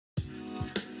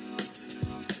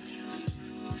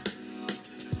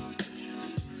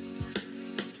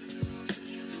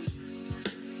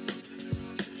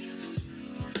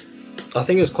I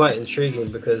think it was quite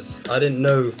intriguing because I didn't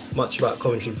know much about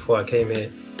Coventry before I came here.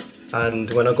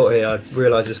 And when I got here, I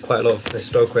realised there's quite a lot of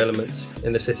historical elements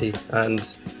in the city. And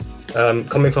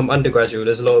coming from undergraduate,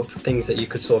 there's a lot of things that you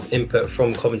could sort of input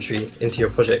from Coventry into your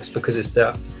projects because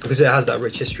it has that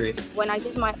rich history. When I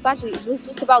did my bachelor, it was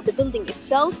just about the building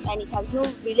itself, and it has no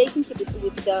relationship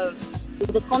with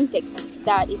the context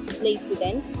that is placed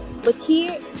within. But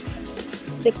here,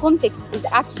 the context is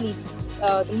actually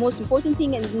the most important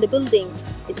thing, and the building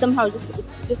is somehow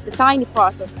just a tiny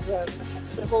part of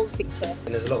the whole picture.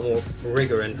 And there's a lot more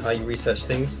rigor in how you research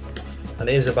things, and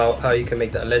it is about how you can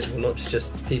make that legible, not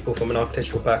just people from an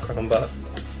architectural background, but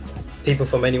people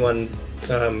from anyone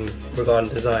regarding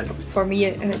design. For me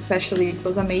especially, it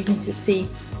was amazing to see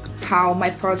how my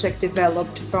project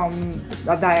developed from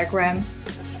a diagram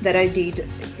that I did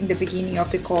in the beginning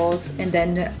of the course, and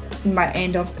then in my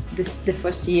end of the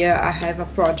first year I have a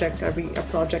project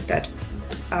that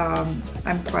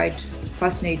I'm quite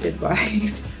fascinated by.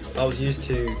 I was used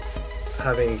to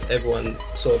having everyone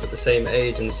sort of at the same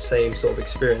age and same sort of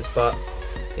experience, but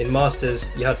in masters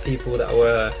you had people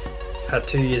that had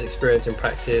 2 years experience in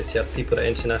practice, you had people that are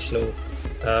international,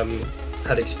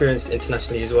 had experience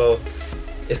internationally as well.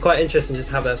 It's quite interesting just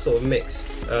to have that sort of mix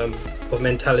of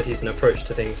mentalities and approach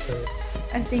to things. So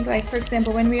I think, like, for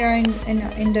example, when we are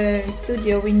in the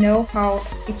studio, we know how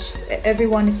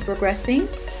everyone is progressing.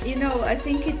 You know, I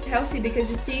think it's healthy because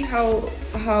you see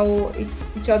how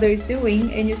each other is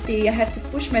doing, and you see I have to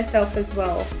push myself as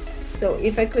well. So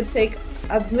if I could take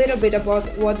a little bit about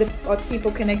what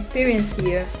people can experience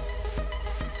here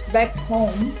back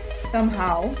home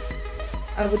somehow,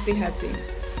 I would be happy.